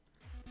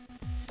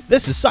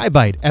This is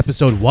SciByte,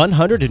 episode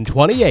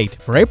 128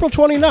 for April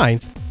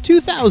 29th,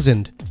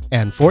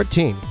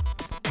 2014.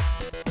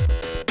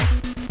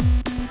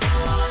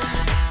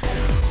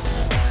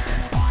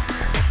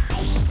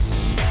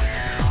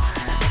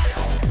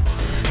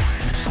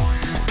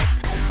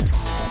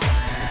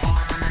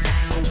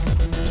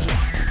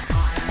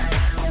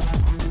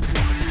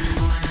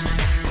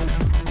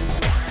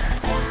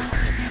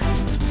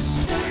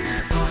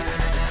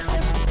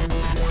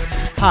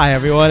 Hi,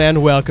 everyone,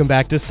 and welcome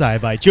back to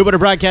SciByte, Jupiter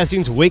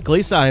Broadcasting's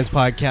weekly science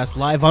podcast,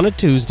 live on a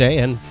Tuesday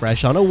and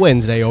fresh on a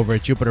Wednesday over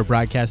at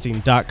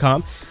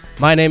jupiterbroadcasting.com.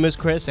 My name is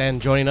Chris, and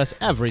joining us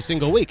every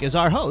single week is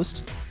our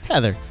host,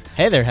 Heather.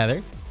 Hey there,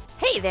 Heather.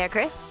 Hey there,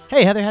 Chris.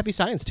 Hey, Heather, happy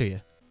science to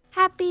you.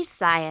 Happy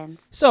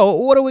science. So,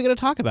 what are we going to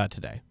talk about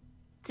today?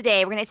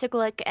 Today, we're going to take a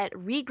look at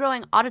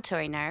regrowing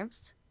auditory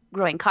nerves,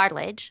 growing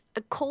cartilage,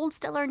 a cold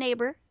stellar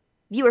neighbor,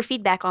 viewer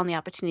feedback on the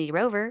Opportunity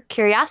rover,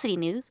 curiosity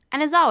news,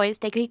 and as always,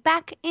 take a peek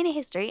back into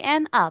history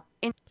and up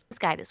in the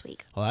sky this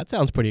week. Well, that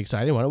sounds pretty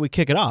exciting. Why don't we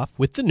kick it off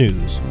with the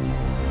news?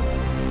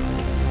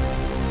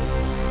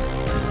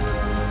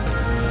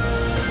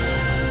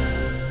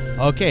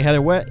 Okay, Heather,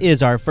 what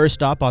is our first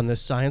stop on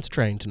this science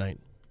train tonight?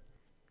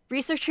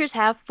 Researchers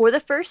have, for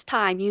the first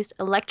time, used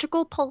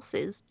electrical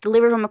pulses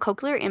delivered from a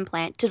cochlear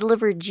implant to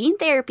deliver gene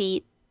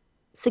therapy,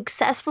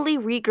 successfully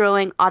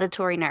regrowing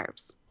auditory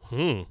nerves.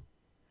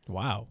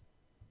 Wow.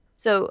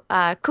 So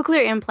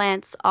cochlear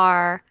implants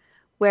are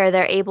where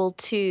they're able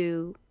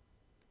to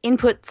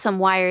input some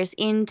wires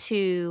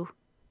into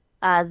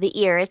the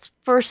ear. It's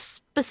for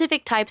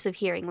specific types of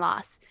hearing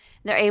loss.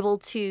 They're able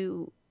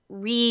to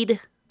read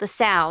the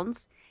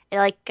sounds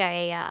like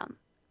a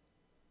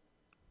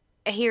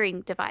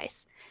hearing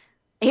device,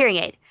 a hearing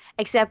aid,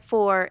 except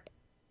for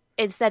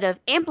instead of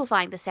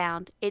amplifying the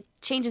sound, it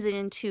changes it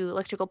into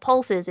electrical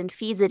pulses and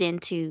feeds it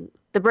into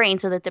the brain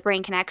so that the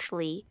brain can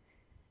actually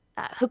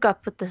hook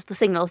up with the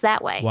signals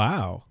that way.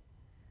 Wow.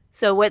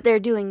 So what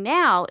they're doing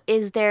now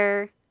is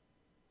they're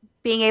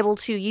being able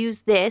to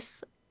use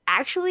this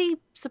actually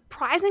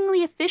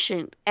surprisingly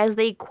efficient, as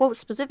they quote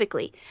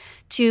specifically,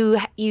 to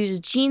use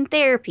gene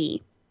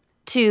therapy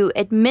to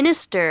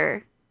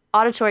administer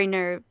auditory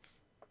nerve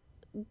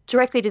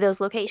directly to those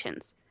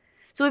locations.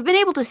 So we've been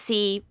able to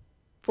see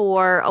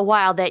for a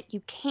while that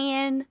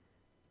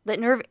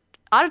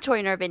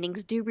auditory nerve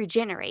endings do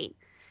regenerate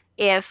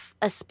if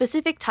a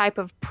specific type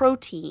of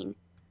protein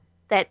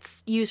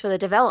that's used for the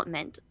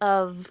development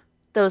of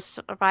those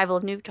survival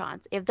of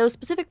neurons, if those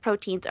specific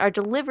proteins are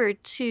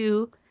delivered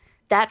to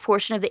that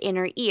portion of the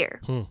inner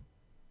ear.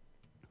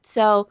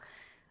 So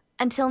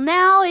until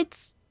now,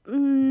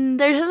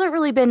 there hasn't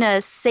really been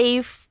a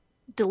safe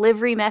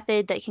delivery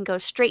method that can go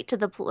straight to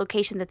the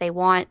location that they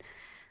want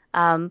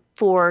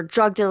for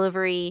drug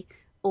delivery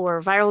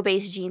or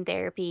viral-based gene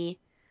therapy.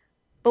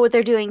 But what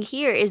they're doing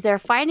here is they're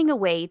finding a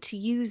way to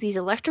use these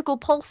electrical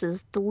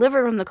pulses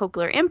delivered from the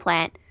cochlear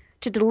implant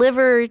to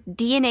deliver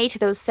DNA to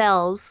those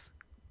cells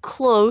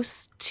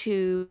close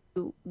to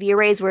the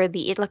arrays where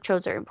the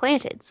electrodes are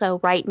implanted, so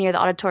right near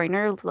the auditory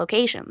nerve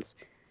locations.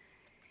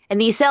 And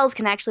these cells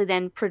can actually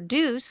then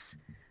produce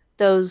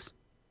those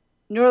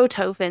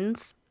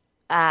neurotrophins,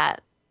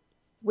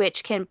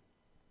 which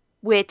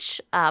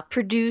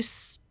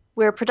produce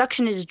where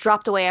production is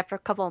dropped away after a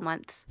couple of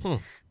months.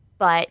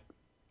 But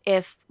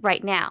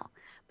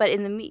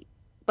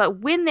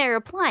when they're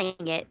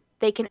applying it,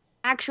 they can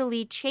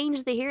actually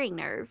change the hearing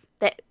nerve.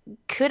 That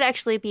could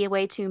actually be a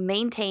way to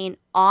maintain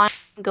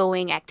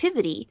ongoing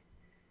activity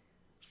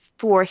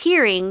for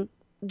hearing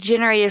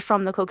generated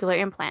from the cochlear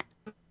implant.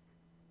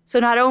 So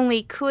not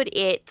only could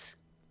it,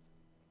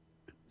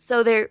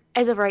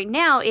 as of right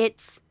now,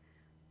 it's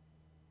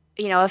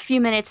a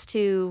few minutes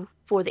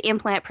for the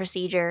implant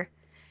procedure,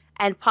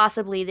 and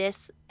possibly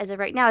this, as of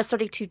right now, is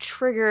starting to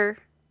trigger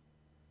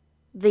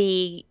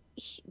the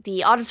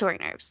auditory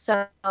nerves.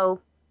 So,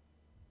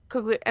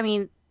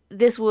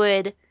 this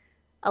would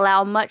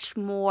allow much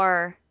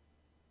more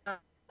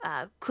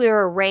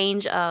clearer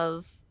range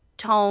of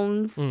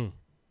tones,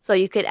 so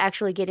you could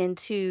actually get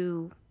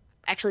into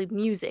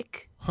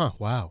music.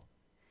 Wow.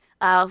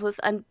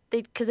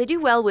 Because they do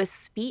well with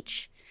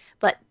speech,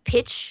 but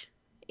pitch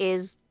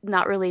is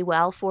not really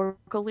well for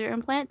cochlear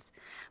implants.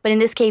 But in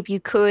this case, you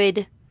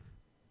could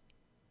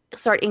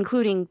start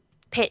including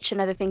pitch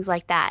and other things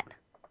like that.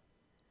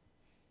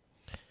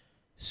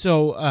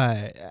 So,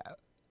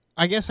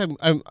 I guess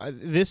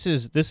this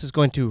is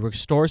going to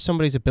restore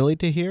somebody's ability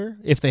to hear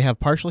if they have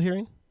partial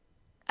hearing?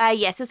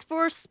 Yes, it's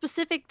for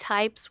specific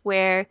types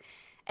where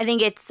I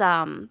think it's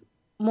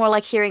more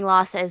like hearing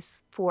loss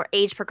as for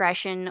age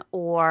progression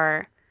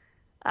or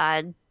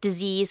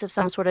disease of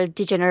some sort of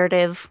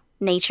degenerative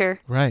nature.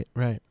 Right.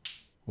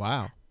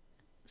 Wow.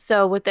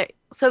 So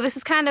this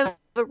is kind of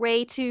a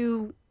way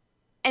to,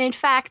 and in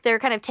fact, they're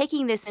kind of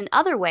taking this in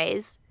other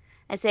ways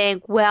and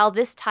saying, well,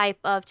 this type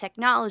of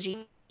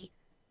technology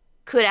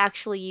could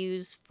actually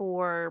use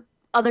for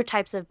other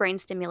types of brain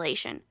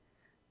stimulation.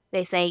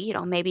 They say,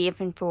 maybe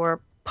even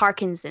for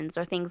Parkinson's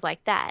or things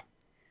like that,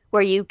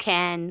 where it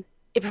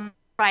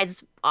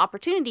provides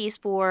opportunities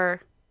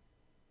for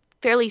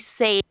fairly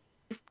safe,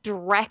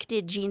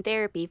 directed gene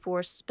therapy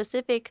for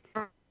specific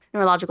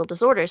neurological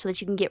disorders so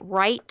that you can get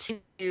right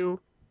to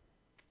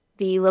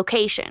the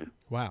location.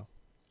 Wow.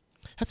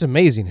 That's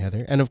amazing,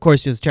 Heather. And of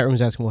course, the chat room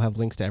is asking, we'll have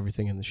links to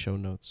everything in the show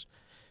notes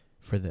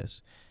for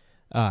this.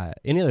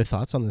 Any other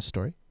thoughts on this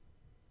story?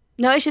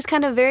 No, it's just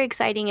kind of very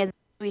exciting as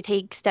we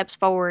take steps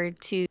forward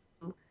to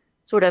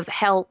sort of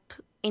help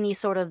any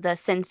sort of the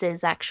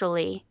senses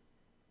actually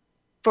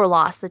for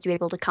loss that you're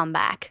able to come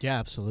back. Yeah,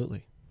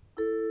 absolutely.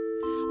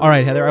 All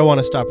right, Heather, I want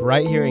to stop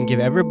right here and give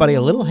everybody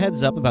a little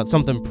heads up about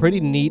something pretty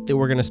neat that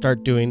we're going to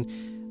start doing.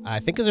 I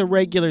think is a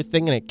regular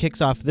thing, and it kicks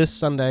off this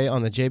Sunday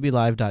on the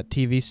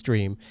jblive.tv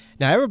stream.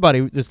 Now,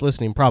 everybody that's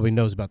listening probably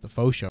knows about the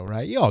Faux Show,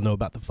 right? You all know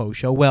about the Faux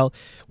Show. Well,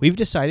 we've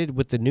decided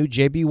with the new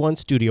JB1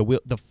 studio,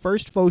 the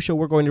first Faux Show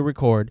we're going to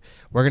record,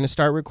 we're going to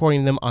start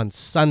recording them on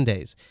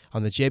Sundays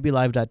on the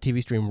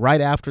jblive.tv stream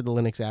right after the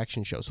Linux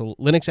Action Show. So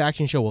Linux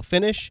Action Show will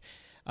finish,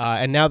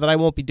 and now that I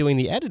won't be doing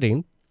the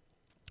editing,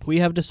 we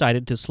have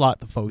decided to slot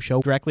the Faux Show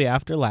directly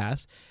after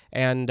last,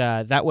 and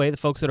that way the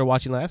folks that are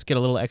watching last get a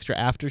little extra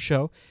after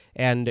show,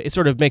 and it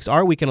sort of makes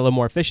our weekend a little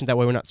more efficient. That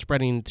way we're not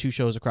spreading 2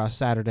 shows across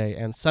Saturday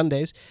and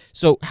Sundays.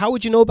 So how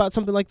would you know about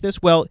something like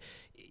this? Well,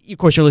 of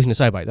course, you're listening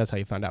to SciByte. That's how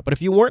you found out. But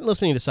if you weren't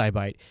listening to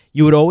SciByte,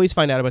 you would always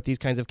find out about these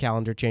kinds of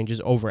calendar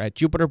changes over at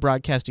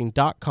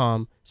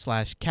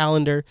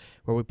jupiterbroadcasting.com/calendar,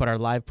 where we put our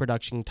live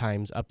production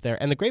times up there.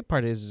 And the great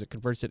part is it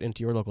converts it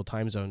into your local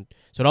time zone.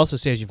 So it also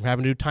saves you from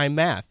having to do time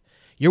math.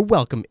 You're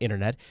welcome,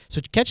 Internet. So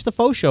catch the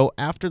Faux Show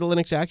after the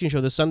Linux Action Show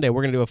this Sunday.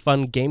 We're going to do a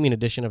fun gaming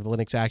edition of the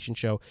Linux Action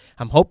Show.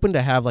 I'm hoping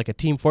to have like a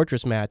Team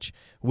Fortress match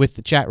with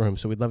the chat room,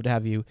 so we'd love to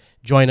have you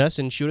join us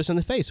and shoot us in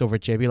the face over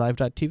at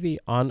jblive.tv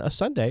on a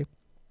Sunday.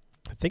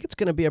 I think it's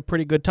going to be a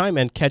pretty good time,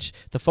 and catch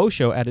the Faux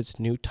Show at its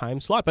new time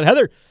slot. But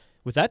Heather,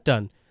 with that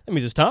done, that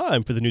means it's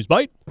time for the News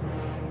Bite.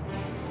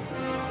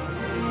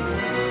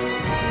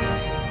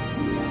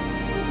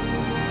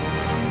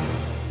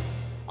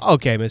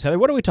 Okay, Miss Heather,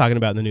 what are we talking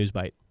about in the News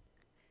Bite?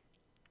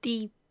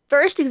 The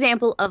first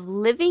example of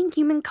living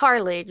human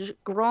cartilage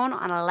grown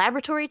on a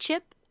laboratory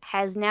chip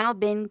has now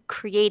been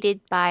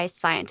created by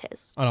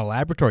scientists. On a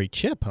laboratory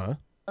chip, huh?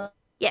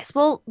 Yes,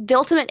 well, the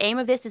ultimate aim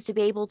of this is to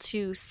be able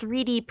to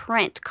 3D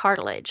print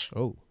cartilage.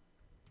 Oh.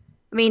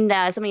 I mean,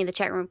 somebody in the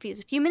chat room a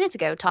few minutes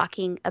ago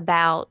talking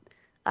about,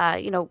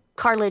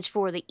 cartilage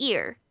for the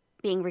ear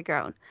being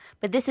regrown.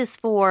 But this is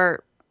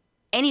for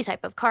any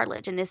type of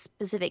cartilage in this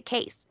specific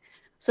case,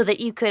 so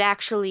that you could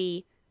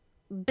actually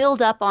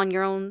build up on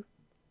your own,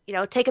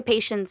 take a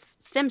patient's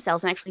stem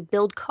cells and actually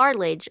build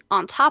cartilage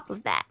on top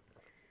of that.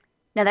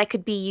 Now, that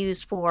could be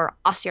used for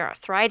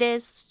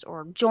osteoarthritis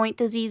or joint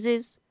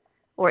diseases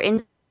or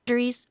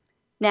injuries.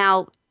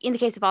 Now, in the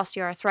case of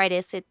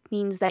osteoarthritis, it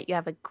means that you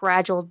have a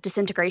gradual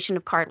disintegration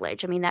of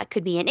cartilage. I mean, that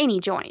could be in any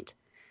joint.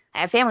 I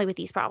have family with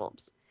these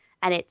problems.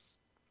 And it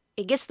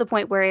gets to the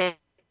point where it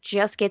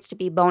just gets to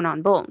be bone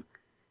on bone.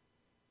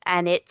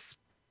 And it's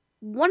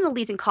one of the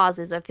leading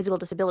causes of physical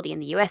disability in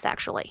the U.S.,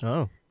 actually.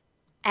 Oh.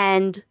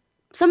 And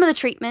some of the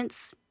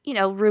treatments,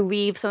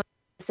 relieve some of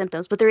the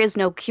symptoms, but there is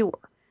no cure.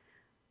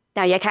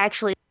 Now, you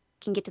actually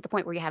can get to the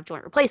point where you have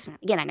joint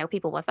replacement. Again, I know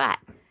people with that.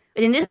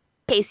 But in this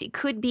case, it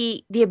could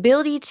be the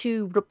ability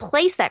to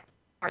replace that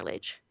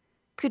cartilage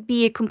could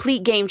be a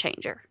complete game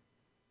changer.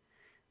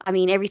 I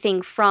mean,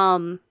 everything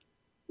from,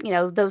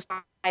 those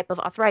type of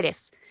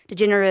arthritis,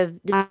 degenerative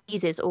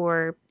diseases,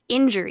 or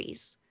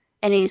injuries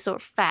in any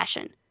sort of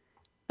fashion.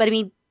 But I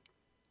mean,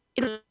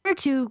 in order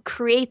to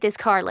create this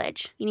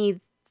cartilage, you need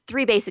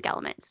 3 basic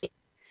elements. You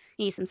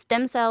need some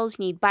stem cells,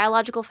 you need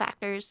biological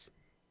factors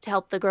to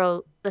help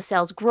the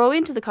cells grow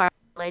into the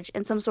cartilage,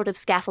 and some sort of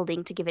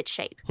scaffolding to give it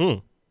shape.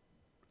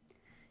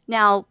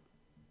 Now,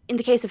 in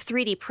the case of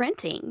 3D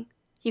printing,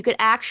 you could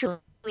actually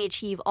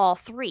achieve all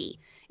 3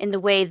 in the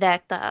way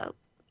that the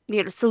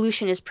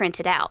solution is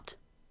printed out.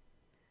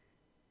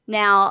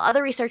 Now,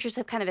 other researchers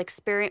have kind of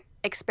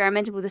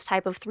experimented with this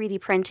type of 3D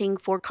printing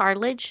for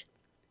cartilage,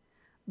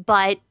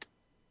 but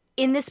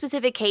in this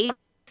specific case,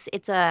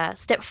 it's a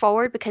step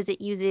forward because it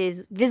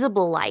uses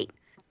visible light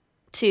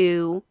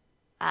to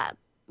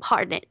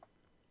harden it.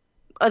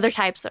 Other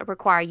types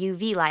require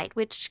UV light,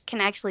 which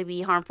can actually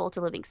be harmful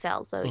to living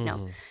cells. So,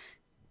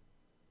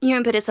 you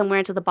input it somewhere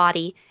into the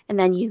body, and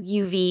then you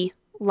UV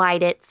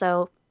light it.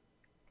 So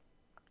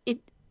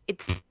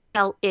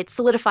it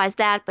solidifies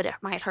that, but it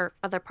might hurt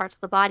other parts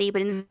of the body.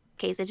 But in this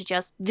case, it's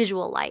just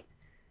visual light.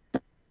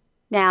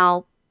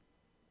 Now,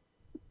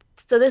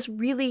 so this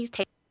really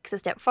takes a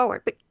step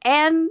forward.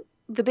 And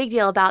the big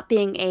deal about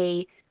being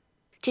a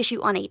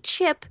tissue on a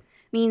chip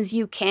means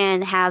you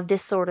can have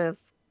this sort of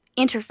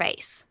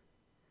interface.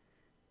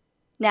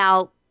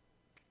 Now,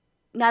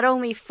 not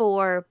only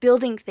for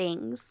building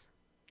things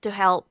to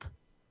help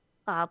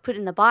put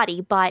in the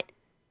body, but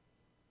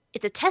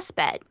it's a test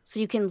bed. So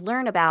you can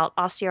learn about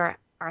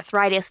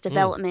osteoarthritis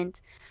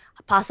development,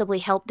 possibly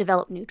help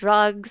develop new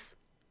drugs.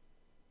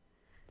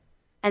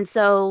 And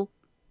so,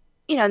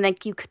 and then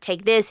you could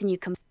take this and you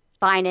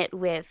combine it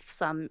with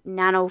some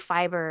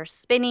nanofiber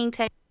spinning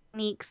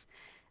techniques,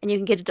 and you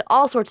can get into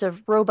all sorts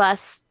of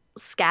robust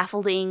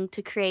scaffolding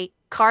to create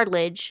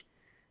cartilage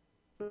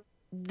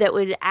that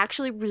would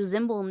actually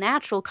resemble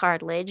natural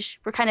cartilage.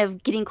 We're kind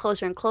of getting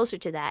closer and closer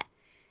to that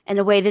in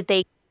a way that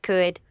they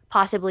could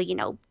possibly,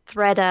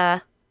 thread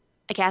a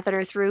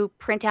catheter through,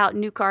 print out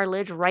new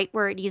cartilage right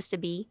where it needs to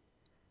be,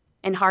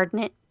 and harden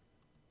it.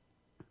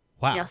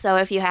 Wow. So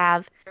if you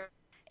have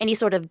any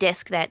sort of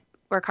disc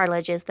where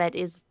cartilage is that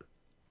is,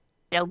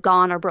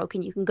 gone or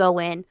broken, you can go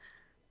in,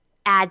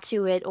 add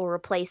to it or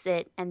replace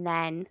it, and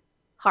then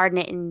harden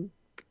it, and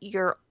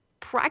you're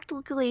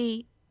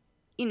practically,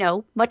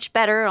 much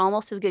better,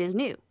 almost as good as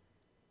new.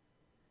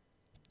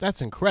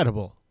 That's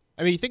incredible.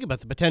 I mean, you think about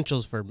the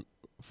potentials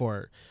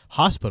for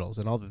hospitals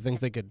and all the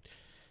things that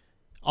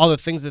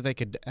they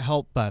could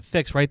help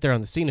fix right there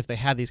on the scene if they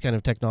had these kind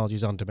of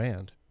technologies on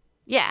demand.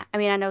 Yeah, I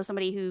mean, I know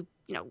somebody who,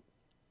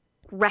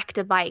 wrecked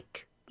a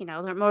bike,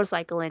 their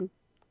motorcycle, and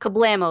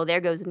kablamo,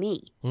 there goes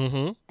knee.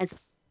 Mm-hmm. And so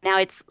now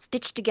it's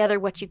stitched together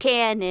what you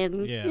can,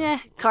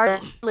 and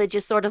cartilage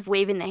is sort of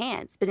waving the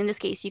hands. But in this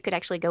case, you could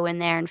actually go in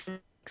there and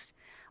fix,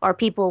 or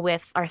people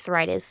with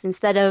arthritis,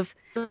 instead of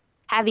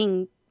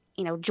having,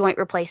 joint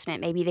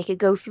replacement, maybe they could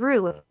go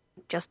through and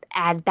just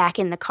add back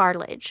in the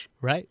cartilage.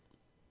 Right.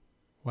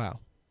 Wow.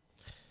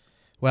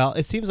 Well,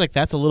 it seems like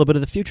that's a little bit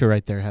of the future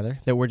right there, Heather,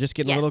 that we're just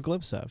getting a little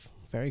glimpse of.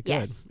 Very good.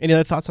 Yes. Any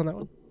other thoughts on that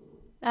one?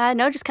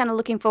 No, just kind of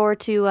looking forward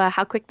to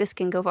how quick this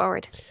can go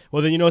forward.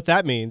 Well, then you know what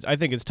that means. I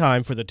think it's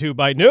time for the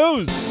 2Byte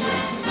News.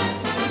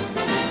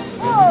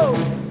 Oh!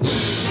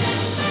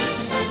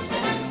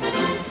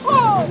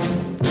 Oh!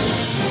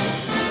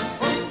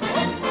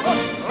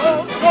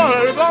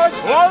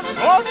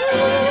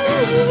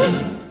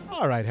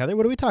 All right, Heather,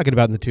 what are we talking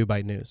about in the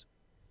 2Byte News?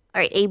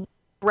 All right, a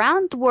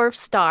brown dwarf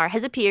star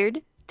has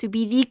appeared to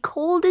be the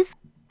coldest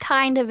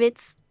kind of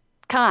its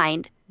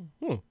kind.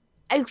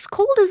 As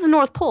cold as the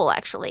North Pole,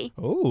 actually.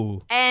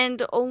 Oh.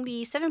 And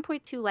only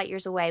 7.2 light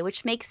years away,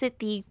 which makes it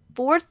the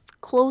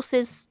fourth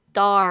closest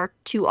star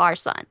to our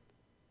sun.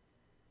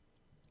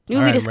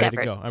 Newly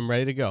discovered. I'm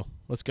ready to go.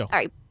 Let's go. All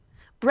right.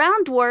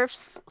 Brown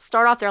dwarfs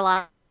start off their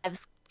lives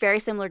very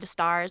similar to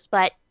stars,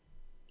 but,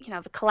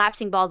 the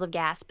collapsing balls of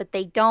gas, but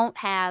they don't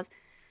have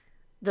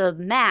the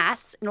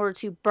mass in order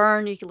to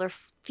burn nuclear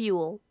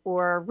fuel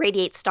or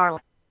radiate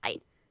starlight.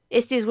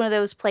 This is one of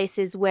those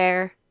places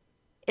where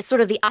it's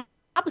sort of the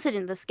opposite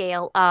end of the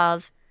scale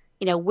of,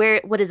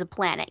 what is a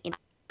planet?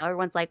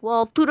 Everyone's like,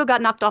 well, Pluto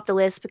got knocked off the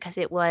list because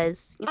it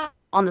was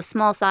on the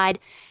small side.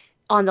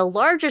 On the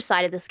larger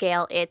side of the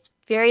scale, it's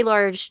very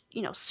large,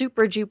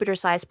 super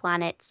Jupiter-sized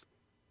planets,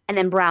 and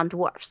then brown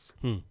dwarfs.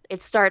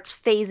 It starts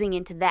phasing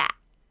into that.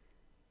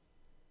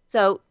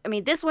 So, I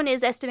mean, this one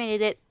is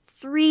estimated at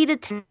 3 to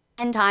 10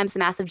 times the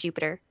mass of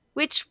Jupiter,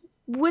 which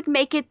would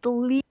make it the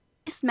least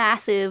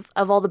massive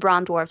of all the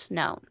brown dwarfs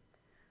known.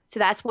 So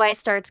that's why it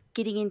starts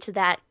getting into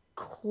that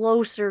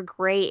closer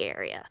gray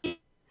area.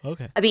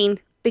 Okay. I mean,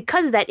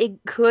 because of that, it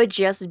could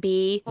just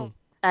be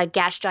a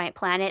gas giant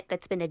planet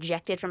that's been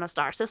ejected from a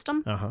star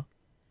system. Uh-huh.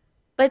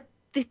 But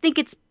they think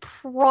it's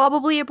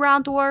probably a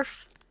brown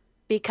dwarf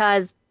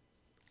because,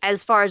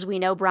 as far as we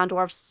know, brown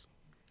dwarfs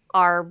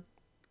are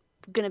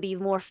going to be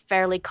more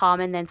fairly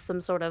common than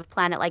some sort of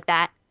planet like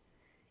that.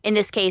 In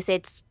this case,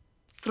 it's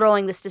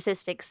throwing the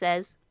statistics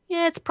says,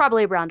 yeah, it's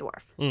probably a brown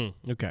dwarf.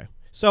 Okay.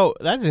 So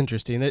that's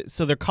interesting.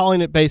 So they're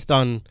calling it based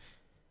on,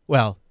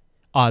 well,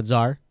 odds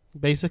are,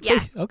 basically?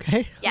 Yeah.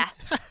 Okay. Yeah.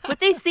 What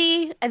they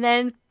see, and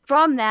then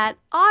from that,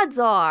 odds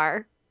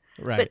are.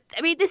 Right. But,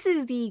 I mean, this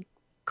is the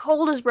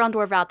coldest brown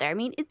dwarf out there. I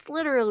mean, it's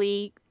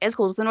literally as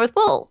cold as the North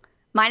Pole.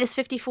 Minus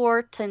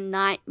 54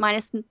 to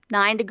minus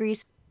 9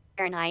 degrees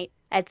Fahrenheit.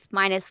 That's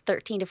minus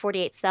 13 to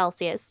 48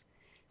 Celsius.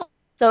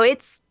 So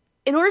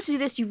in order to do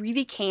this, you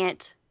really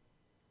can't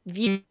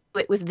view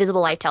it with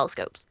visible light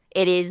telescopes.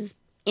 It is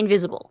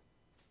invisible.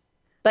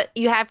 But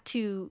you have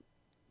to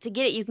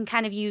get it, you can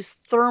kind of use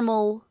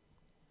thermal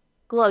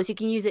glows. You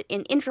can use it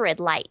in infrared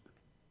light.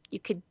 You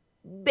could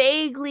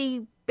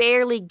barely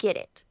get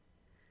it.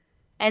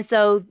 And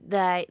so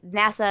the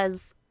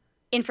NASA's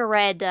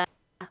infrared,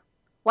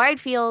 Wide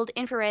Field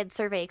Infrared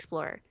Survey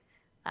Explorer,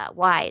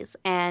 WISE,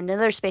 and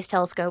another space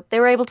telescope, they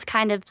were able to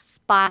kind of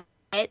spot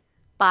it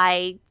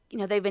by,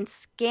 they've been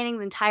scanning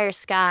the entire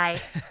sky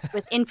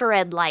with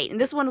infrared light. And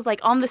this one was like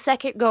on the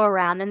second go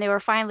around, and they were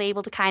finally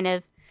able to kind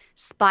of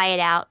spy it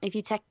out. If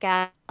you check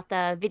out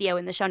the video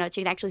in the show notes,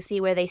 you can actually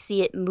see where they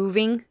see it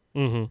moving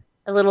a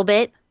little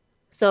bit.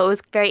 So it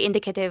was very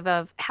indicative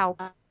of how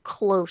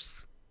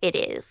close it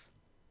is.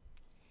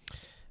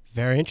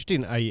 Very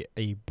interesting.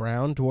 A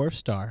brown dwarf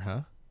star,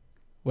 huh?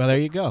 Well, there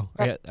you go.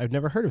 Right. I've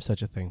never heard of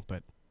such a thing,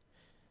 but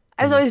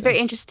I was always very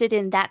interested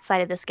in that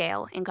side of the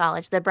scale in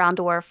college, the brown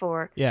dwarf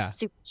or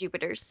super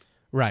Jupiters.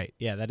 Right.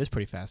 Yeah, that is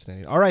pretty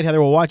fascinating. All right,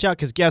 Heather, well, watch out,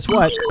 because guess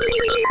what?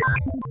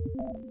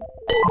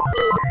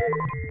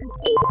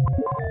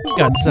 We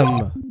got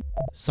some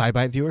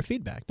SciByte viewer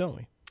feedback, don't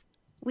we?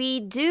 We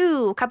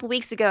do. A couple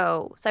weeks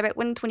ago, SciByte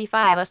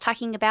 125, I was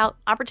talking about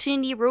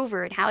Opportunity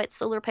rover and how its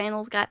solar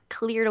panels got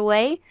cleared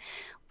away.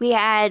 We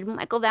had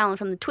Michael Vallon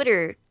from the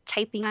Twitter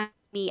typing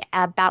me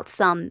about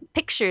some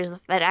pictures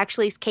that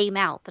actually came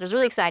out that I was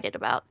really excited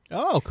about.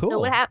 Oh, So cool.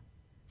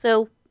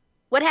 so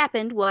what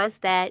happened was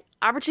that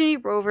Opportunity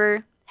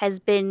rover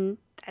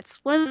that's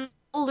one of the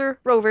older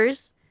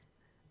rovers,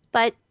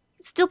 but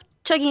still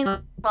chugging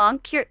along.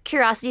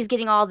 Curiosity is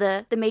getting all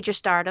the major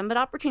stardom, but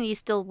Opportunity is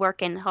still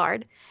working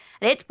hard.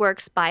 And it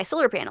works by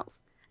solar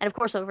panels. And of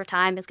course, over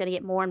time, it's going to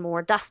get more and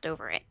more dust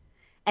over it.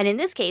 And in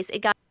this case, it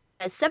got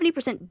a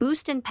 70%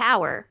 boost in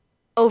power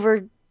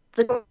over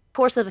the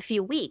course of a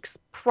few weeks,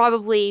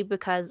 probably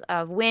because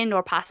of wind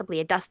or possibly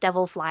a dust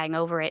devil flying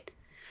over it.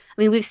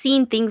 I mean, we've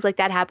seen things like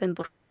that happen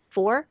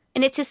before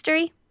in its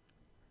history.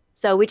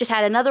 So we just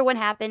had another one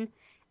happen,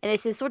 and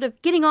this is sort of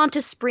getting on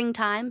to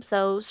springtime.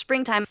 So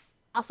springtime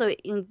also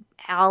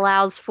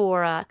allows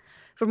for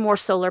more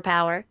solar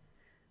power.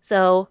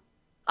 So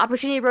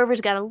Opportunity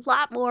Rover's got a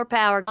lot more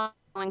power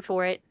going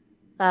for it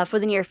for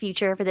the near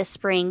future for this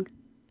spring.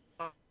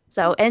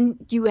 So,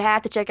 and you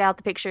have to check out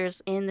the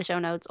pictures in the show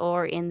notes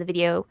or in the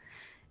video.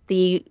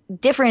 The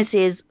difference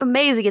is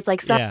amazing. It's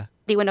like somebody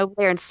Yeah. went over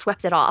there and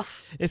swept it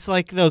off. It's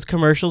like those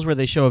commercials where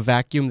they show a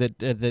vacuum that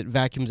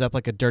vacuums up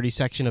like a dirty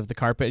section of the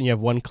carpet and you have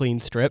one clean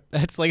strip.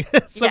 It's like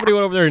somebody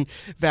went over there and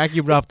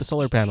vacuumed off the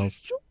solar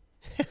panels.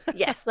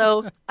 Yes,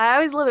 so I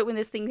always love it when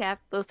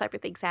those type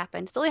of things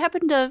happen. It's only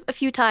happened a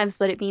few times,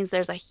 but it means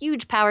there's a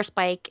huge power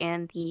spike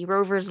and the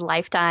rover's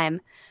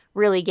lifetime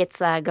really gets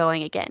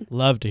going again.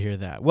 Love to hear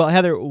that. Well,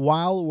 Heather,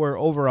 while we're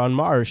over on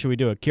Mars, should we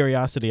do a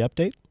curiosity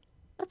update?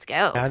 Let's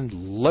go. And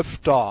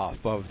liftoff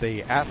of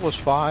the Atlas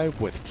V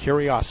with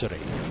Curiosity.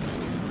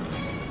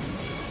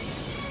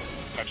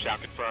 Touchdown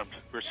confirmed.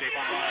 We're safe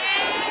on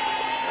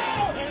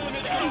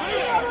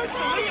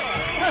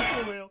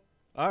Mars.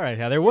 All right,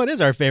 Heather, what is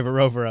our favorite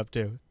rover up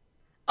to?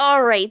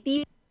 All right,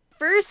 the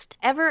first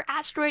ever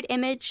asteroid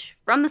image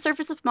from the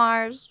surface of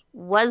Mars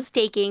was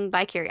taken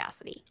by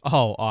Curiosity.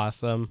 Oh,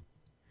 awesome.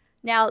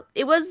 Now,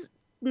 it was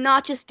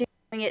not just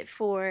doing it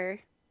for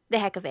the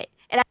heck of it.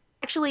 It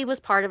actually was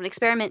part of an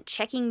experiment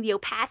checking the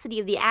opacity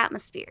of the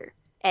atmosphere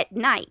at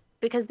night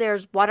because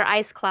there's water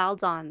ice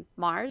clouds on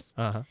Mars.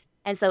 Uh-huh.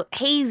 And so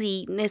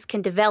haziness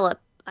can develop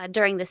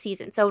during the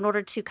season. So in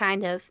order to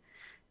kind of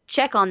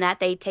check on that,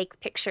 they take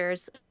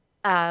pictures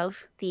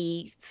of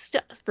the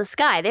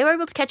sky. They were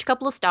able to catch a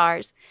couple of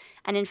stars.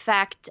 And in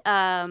fact,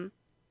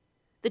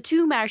 the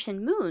two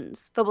Martian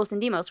moons, Phobos and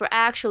Deimos, were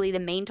actually the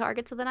main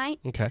targets of the night.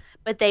 Okay.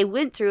 But they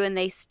went through and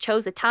they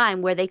chose a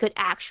time where they could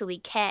actually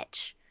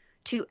catch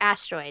two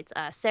asteroids,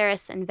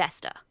 Ceres and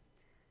Vesta,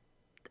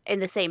 in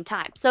the same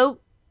time. So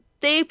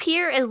they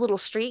appear as little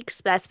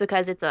streaks. That's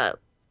because it's a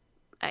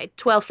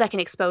 12-second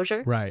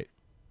exposure. Right.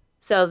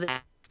 So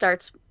that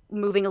starts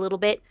moving a little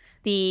bit.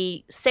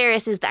 The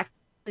Ceres is the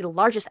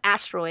largest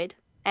asteroid,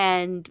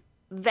 and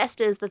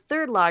Vesta is the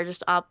third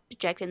largest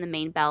object in the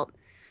main belt.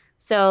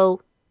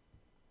 So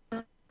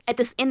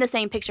in the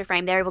same picture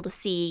frame, they're able to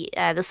see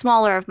the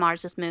smaller of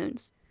Mars's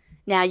moons.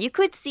 Now, you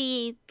could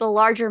see the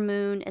larger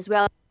moon as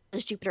well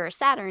as Jupiter or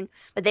Saturn,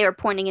 but they were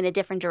pointing in a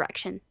different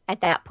direction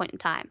at that point in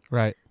time.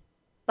 Right.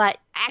 But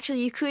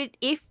actually, you could,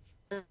 if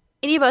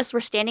any of us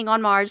were standing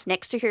on Mars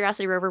next to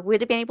Curiosity rover, we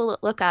would have been able to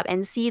look up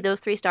and see those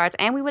three stars,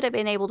 and we would have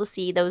been able to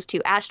see those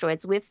two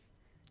asteroids with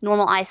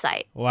normal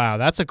eyesight. Wow,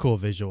 that's a cool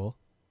visual.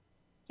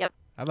 Yep.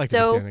 I'd like to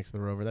be standing next to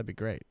the rover. That'd be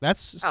great.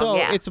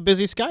 It's a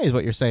busy sky is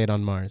what you're saying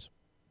on Mars.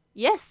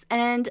 Yes,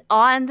 and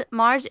on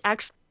Mars,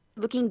 actually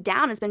looking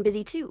down has been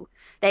busy too.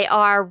 They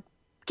are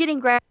getting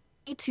ready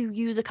to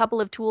use a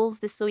couple of tools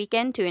this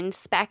weekend to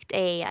inspect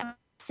a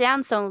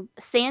sandstone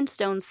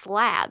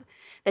slab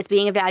that's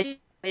being evaluated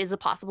as a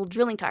possible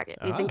drilling target.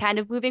 We've been kind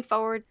of moving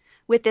forward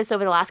with this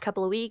over the last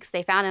couple of weeks.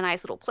 They found a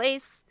nice little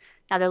place.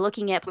 Now they're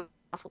looking at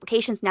possible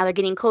locations. Now they're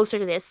getting closer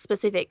to this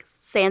specific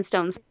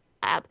sandstone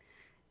slab.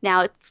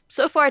 Now,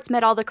 so far it's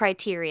met all the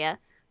criteria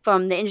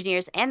from the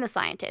engineers and the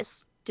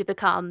scientists to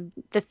become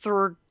the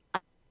third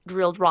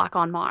drilled rock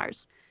on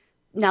Mars.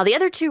 Now, the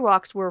other two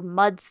rocks were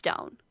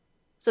mudstone.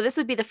 So this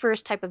would be the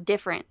first type of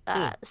different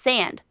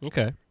sand.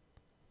 Okay.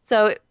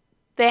 So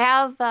they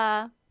have,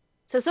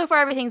 so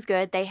far everything's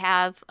good. They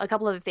have a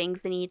couple of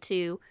things they need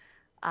to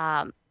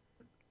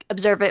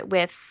observe it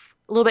with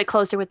a little bit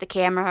closer with the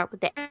camera,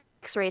 with the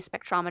X-ray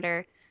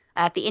spectrometer.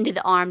 At the end of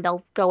the arm,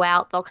 they'll go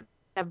out, they'll kind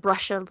of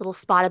brush a little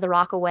spot of the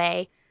rock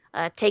away,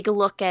 take a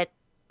look at,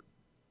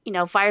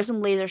 fire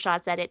some laser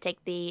shots at it,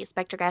 take the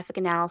spectrographic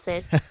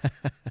analysis.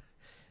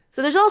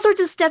 So there's all sorts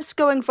of steps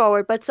going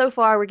forward, but so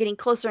far we're getting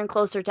closer and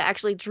closer to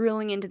actually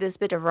drilling into this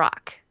bit of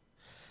rock.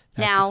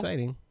 That's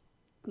exciting.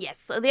 Yes.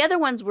 So the other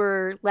ones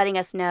were letting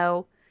us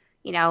know,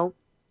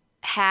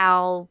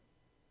 how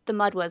the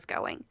mud was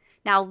going.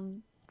 Now,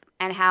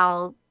 and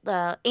how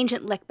the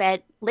ancient lake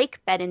bed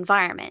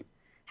environment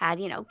had,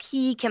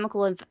 key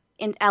chemical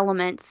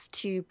elements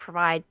to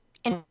provide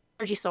an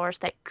energy source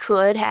that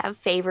could have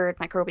favored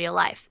microbial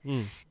life.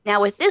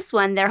 Now, with this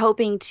one, they're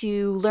hoping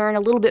to learn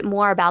a little bit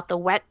more about the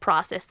wet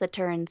process that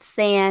turns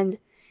sand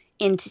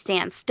into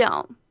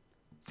sandstone.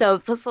 So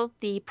this is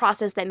the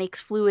process that makes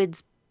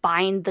fluids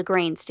bind the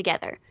grains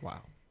together.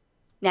 Wow.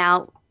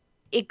 Now,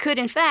 it could,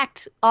 in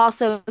fact,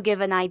 also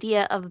give an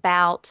idea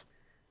about,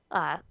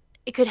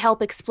 it could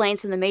help explain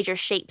some of the major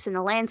shapes in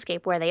the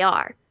landscape where they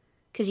are.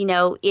 Because,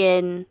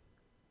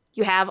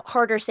 you have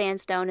harder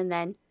sandstone, and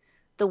then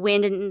the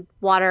wind and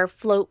water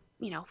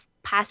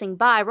passing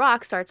by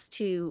rock starts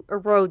to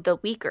erode the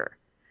weaker.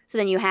 So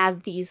then you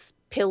have these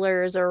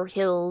pillars or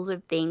hills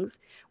or things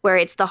where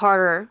it's the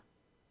harder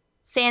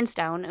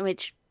sandstone,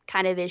 which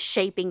kind of is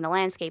shaping the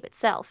landscape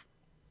itself.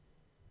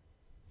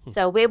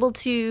 So we're able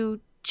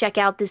to check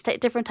out this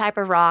different type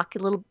of rock,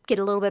 get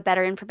a little bit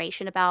better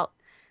information about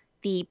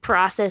the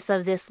process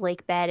of this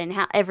lake bed and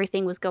how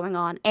everything was going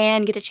on,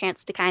 and get a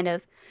chance to kind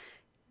of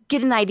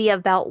get an idea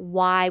about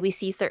why we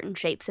see certain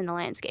shapes in the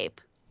landscape.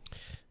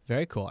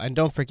 Very cool. And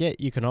don't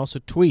forget, you can also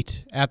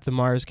tweet at the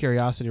Mars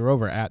Curiosity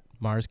rover at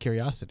Mars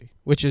Curiosity,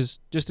 which is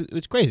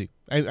it's crazy.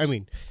 I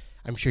mean,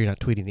 I'm sure you're not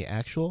tweeting the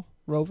actual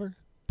rover,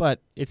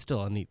 but it's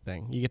still a neat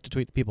thing. You get to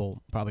tweet the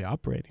people probably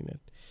operating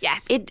it. Yeah,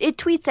 it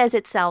tweets as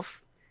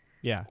itself.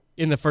 Yeah,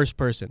 in the first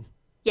person.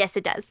 Yes,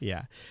 it does.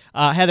 Yeah.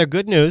 Heather,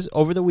 good news.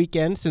 Over the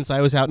weekend, since I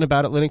was out and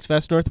about at Linux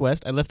Fest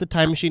Northwest, I left the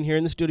time machine here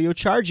in the studio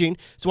charging.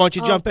 So why don't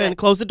you jump in and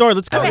close the door?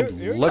 Let's go.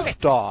 Okay.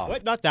 Lift off.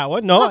 What? Not that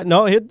one.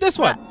 No, hit this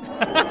one.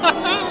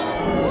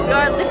 We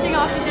are lifting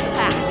off into the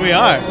past. We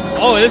are.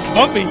 Oh, this is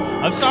bumpy.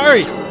 I'm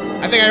sorry.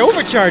 I think I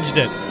overcharged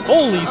it.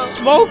 Holy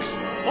smokes.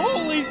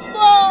 Holy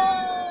smokes.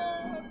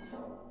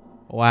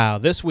 Wow.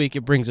 This week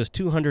it brings us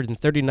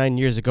 239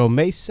 years ago,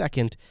 May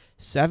 2nd,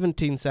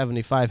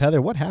 1775.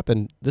 Heather, what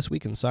happened this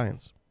week in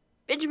science?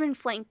 Benjamin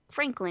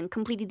Franklin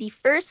completed the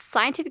first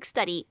scientific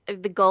study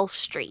of the Gulf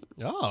Stream.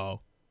 Oh.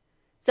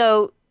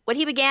 So what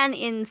he began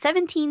in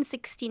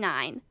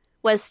 1769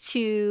 was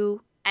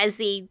to, as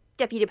the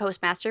deputy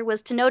postmaster,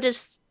 was to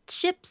notice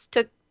ships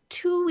took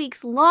 2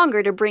 weeks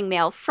longer to bring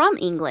mail from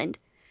England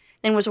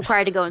than was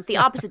required to go in the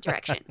opposite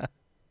direction.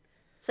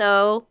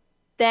 So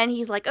then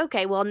he's like,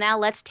 okay, well, now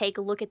let's take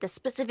a look at the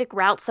specific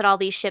routes that all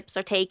these ships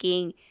are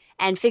taking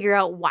and figure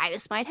out why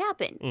this might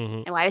happen.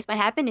 Mm-hmm. And why this might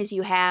happen is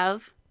you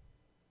have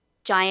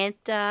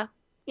giant, the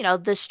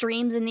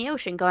streams in the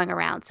ocean going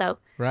around. So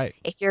Right.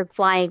 if you're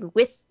going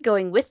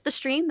with the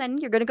stream, then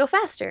you're going to go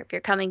faster. If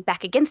you're coming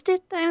back against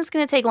it, then it's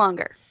going to take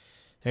longer.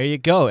 There you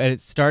go. And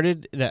it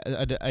started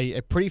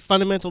a pretty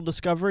fundamental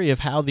discovery of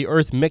how the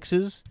Earth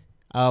mixes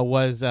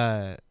was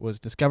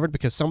discovered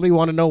because somebody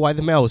wanted to know why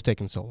the mail was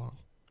taking so long.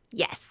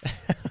 Yes.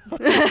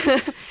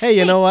 Hey,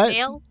 you know what?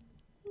 Mail.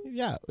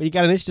 Yeah, you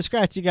got an itch to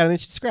scratch. You got an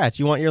itch to scratch.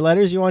 You want your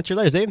letters. You want your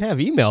letters. They didn't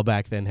have email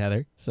back then,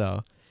 Heather.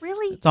 So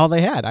Really? that's all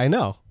they had. I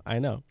know.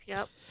 Yep.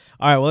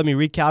 All right. Well, let me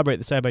recalibrate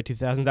the SciByte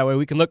 2000. That way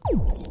we can look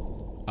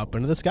up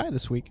into the sky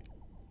this week.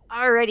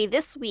 Alrighty,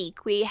 this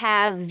week we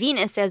have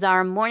Venus as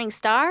our morning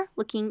star.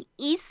 Looking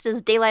east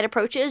as daylight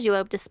approaches, you'll be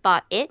able to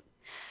spot it.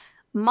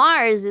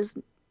 Mars is,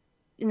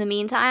 in the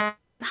meantime,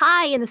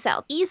 high in the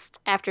southeast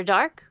after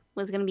dark.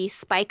 Was going to be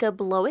Spica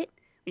below it,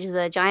 which is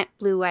a giant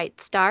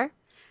blue-white star.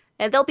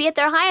 They'll be at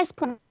their highest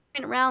point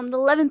around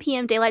 11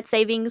 p.m. daylight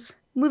savings,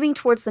 moving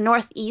towards the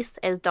northeast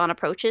as dawn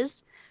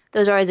approaches.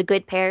 Those are always a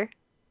good pair.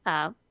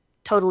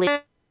 Totally,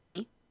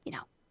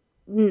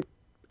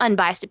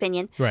 unbiased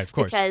opinion. Right, of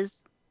course.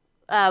 Because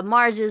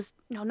Mars is,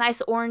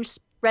 nice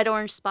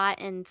red-orange spot,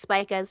 and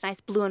Spica is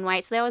nice blue and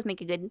white, so they always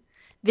make a good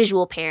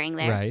visual pairing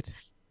there. Right.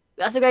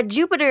 We also got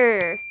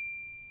Jupiter.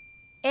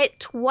 At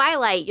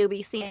twilight, you'll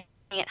be seeing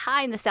it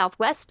high in the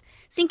southwest,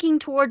 sinking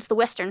towards the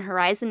western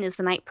horizon as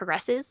the night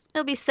progresses.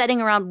 It'll be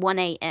setting around 1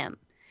 a.m.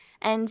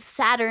 And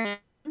Saturn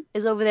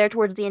is over there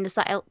towards the end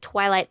of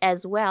twilight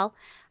as well.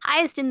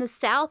 Highest in the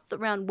south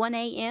around 1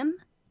 a.m.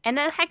 And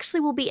it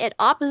actually will be at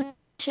opposition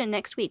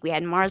next week. We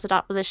had Mars at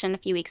opposition a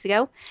few weeks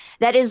ago.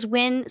 That is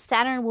when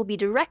Saturn will be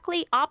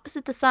directly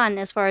opposite the sun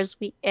as far as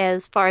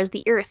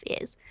the Earth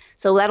is.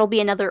 So that'll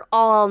be another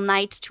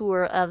all-night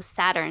tour of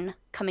Saturn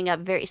coming up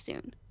very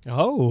soon.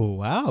 Oh,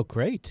 wow.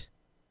 Great.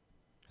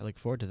 I look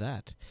forward to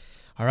that.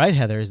 All right,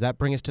 Heather, does that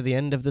bring us to the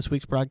end of this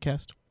week's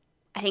broadcast?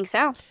 I think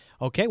so.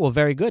 Okay, well,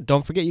 very good.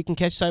 Don't forget you can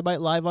catch SciByte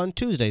live on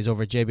Tuesdays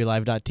over at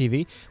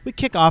jblive.tv. We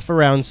kick off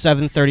around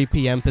 7:30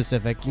 p.m.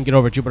 Pacific. You can get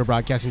over at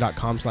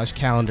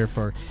jupiterbroadcasting.com/calendar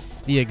for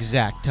the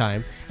exact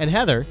time. And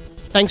Heather,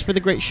 thanks for the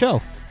great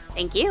show.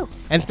 Thank you.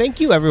 And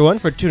thank you, everyone,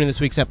 for tuning in this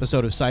week's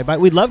episode of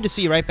SciByte. We'd love to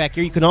see you right back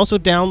here. You can also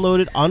download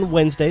it on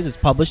Wednesdays. It's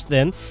published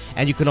then.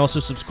 And you can also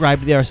subscribe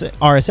to the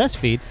RSS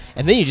feed.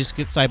 And then you just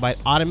get SciByte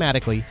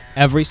automatically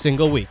every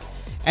single week.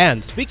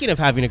 And speaking of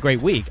having a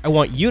great week, I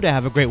want you to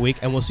have a great week.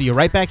 And we'll see you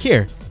right back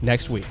here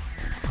next week.